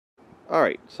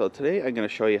Alright, so today I'm going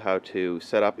to show you how to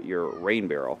set up your rain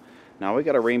barrel. Now we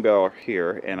got a rain barrel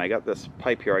here, and I got this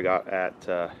pipe here I got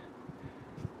at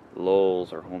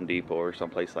Lowe's or Home Depot or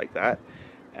someplace like that.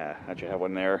 I actually have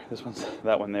one there.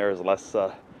 That one there is less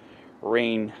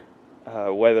rain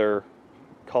weather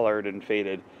colored and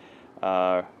faded,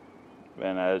 and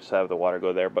I just have the water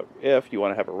go there. But if you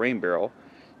want to have a rain barrel,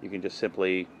 you can just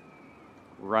simply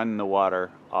run the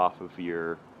water off of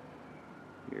your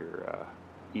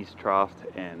east trough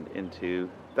and into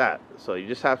that. So you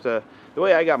just have to, the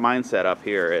way I got mine set up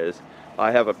here is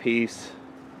I have a piece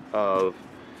of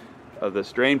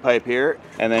this drain pipe here,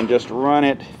 and then just run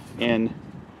it in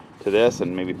to this,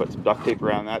 and maybe put some duct tape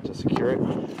around that to secure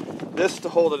it. This to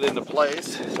hold it into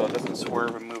place so it doesn't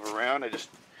swerve and move around. I just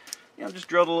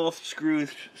drilled a little screw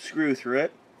through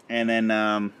it, and then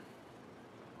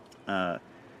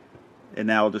and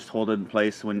now I'll just hold it in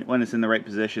place. When it's in the right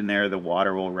position there, the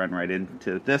water will run right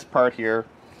into this part here,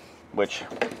 which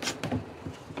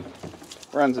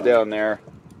runs down there.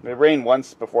 It rained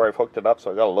once before I've hooked it up,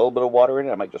 so I got a little bit of water in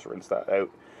it. I might just rinse that out.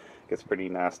 It gets pretty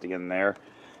nasty in there.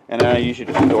 And then I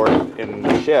usually just store it in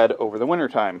the shed over the winter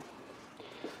time.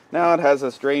 Now it has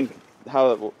this drain.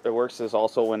 How it works is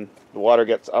also when the water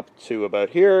gets up to about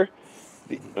here.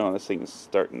 Oh, this thing is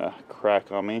starting to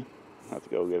crack on me. I have to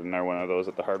go get another one of those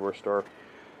at the hardware store.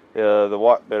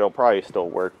 It'll probably still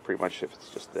work pretty much if it's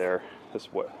just there. This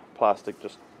plastic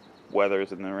just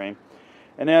weathers in the rain.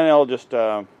 And then it'll just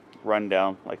run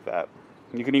down like that.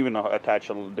 You can even attach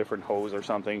a little different hose or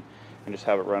something and just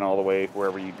have it run all the way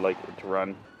wherever you'd like it to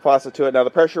run. Faucet to it. Now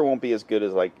the pressure won't be as good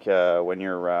as like when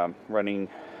you're running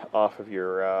off of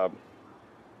your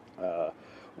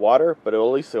water, but it'll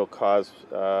at least cause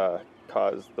the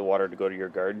water to go to your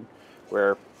garden.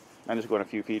 Where I'm just going a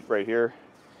few feet right here.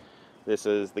 This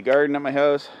is the garden at my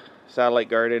house, satellite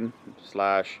garden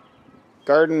 /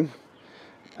 garden.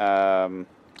 And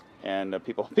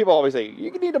people always say,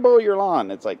 you need to mow your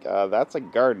lawn. It's like, that's a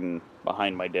garden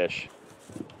behind my dish.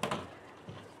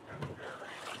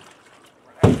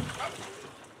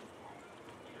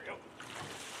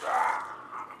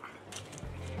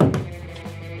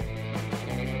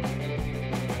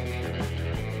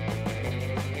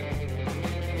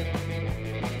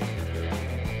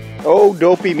 Oh,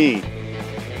 dopey me.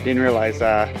 Didn't realize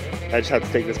I just have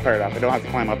to take this part off. I don't have to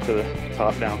climb up to the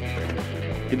top now.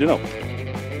 Good to know.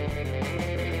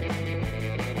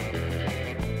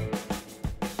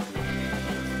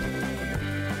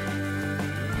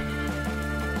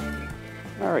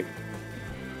 Alright,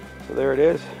 so there it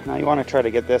is. Now you want to try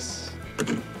to get this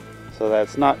so that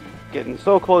it's not getting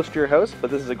so close to your house,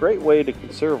 but this is a great way to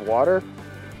conserve water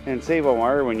and save on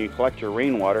water when you collect your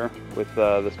rainwater with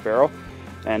this barrel.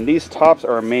 And these tops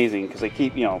are amazing because they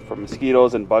keep, from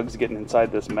mosquitoes and bugs getting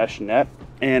inside this mesh net.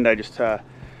 And I just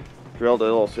drilled a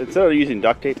little, instead of using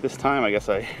duct tape this time, I guess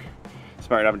I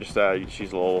smartened up and just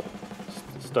used a little,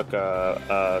 stuck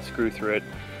a screw through it,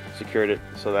 secured it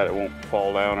so that it won't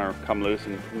fall down or come loose,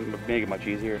 and make it much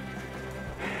easier.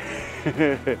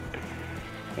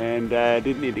 And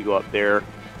didn't need to go up there.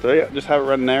 So yeah, just have it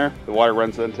run there. The water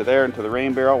runs into there, into the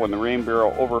rain barrel. When the rain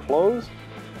barrel overflows,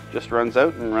 just runs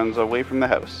out and runs away from the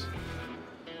house.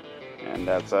 And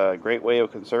that's a great way of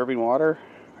conserving water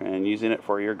and using it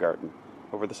for your garden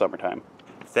over the summertime.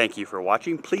 Thank you for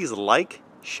watching. Please like,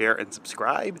 share, and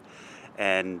subscribe,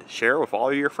 and share with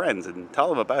all your friends and tell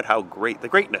them about how great the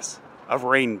greatness of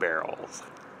rain barrels.